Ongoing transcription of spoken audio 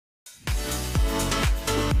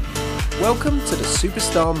Welcome to the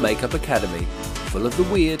Superstar Makeup Academy, full of the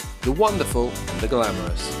weird, the wonderful and the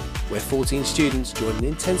glamorous, where 14 students join an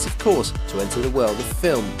intensive course to enter the world of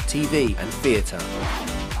film, TV and theatre.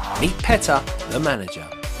 Meet Petar, the manager.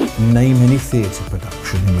 Name any theatre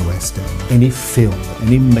production in the West End, any film,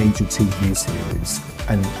 any major TV series,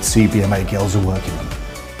 and CBMA girls are working on it.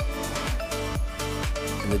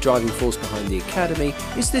 And the driving force behind the academy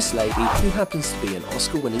is this lady who happens to be an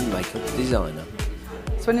Oscar-winning makeup designer.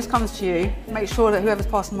 So when this comes to you, make sure that whoever's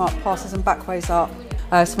passing them up passes them back ways up.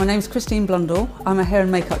 So my name's Christine Blundell. I'm a hair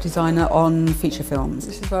and makeup designer on feature films.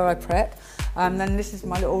 This is where I prep. Then this is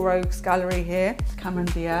my little rogues gallery here, Cameron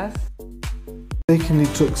Diaz. They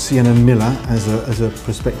took Sienna Miller as a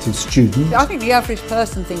prospective student. I think the average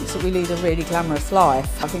person thinks that we lead a really glamorous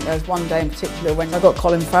life. I think there was one day in particular when I got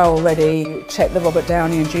Colin Farrell ready, checked that Robert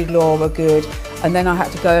Downey and Jude Law were good, and then I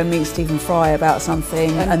had to go and meet Stephen Fry about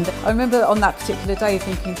something. And I remember on that particular day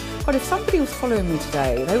thinking, God, if somebody was following me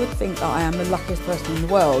today, they would think that I am the luckiest person in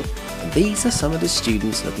the world. And these are some of the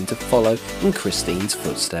students looking to follow in Christine's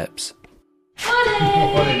footsteps.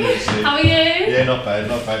 Morning! Morning, Lucy. How are you? Yeah, not bad,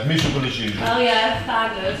 not bad. Miserable as usual. Oh yeah,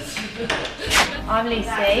 fabulous. I'm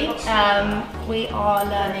Lucy. We are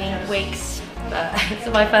learning wigs. It's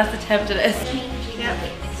my first attempt at this.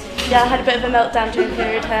 Yeah, I had a bit of a meltdown during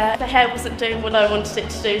period hair. The hair wasn't doing what I wanted it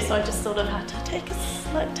to do, so I just sort of had to take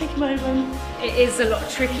a moment. It is a lot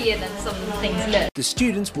trickier than some things look. The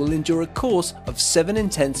students will endure a course of 7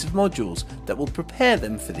 intensive modules that will prepare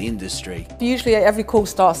them for the industry. Usually every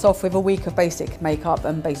course starts off with a week of basic makeup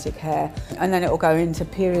and basic hair, and then it will go into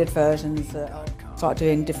period versions that start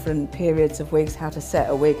doing different periods of wigs, how to set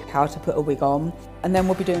a wig, how to put a wig on, and then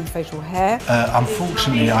we'll be doing facial hair.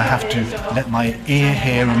 Unfortunately, I have to let my ear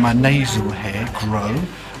hair and my nasal hair grow,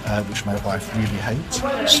 which my wife really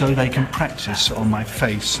hates, so they can practice on my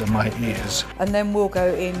face and my ears. And then we'll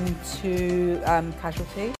go into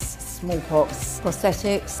casualties, smallpox,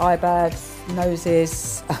 prosthetics, eye bags,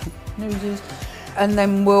 noses, and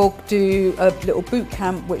then we'll do a little boot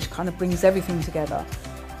camp which kind of brings everything together.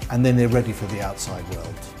 And then they're ready for the outside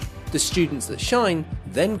world. The students that shine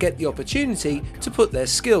then get the opportunity to put their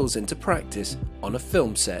skills into practice on a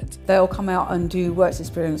film set. They'll come out and do works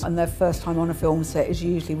experience, and their first time on a film set is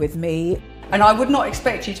usually with me. And I would not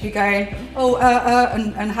expect you to be going,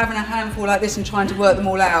 and having a handful like this and trying to work them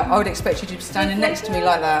all out. I would expect you to be standing next to me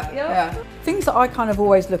like that. Yeah. Things that I kind of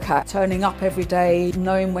always look at: turning up every day,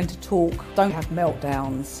 knowing when to talk, don't have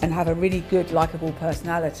meltdowns, and have a really good, likeable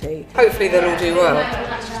personality. Hopefully they'll all do well.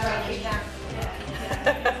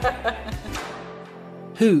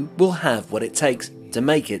 Who will have what it takes to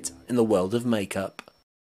make it in the world of makeup?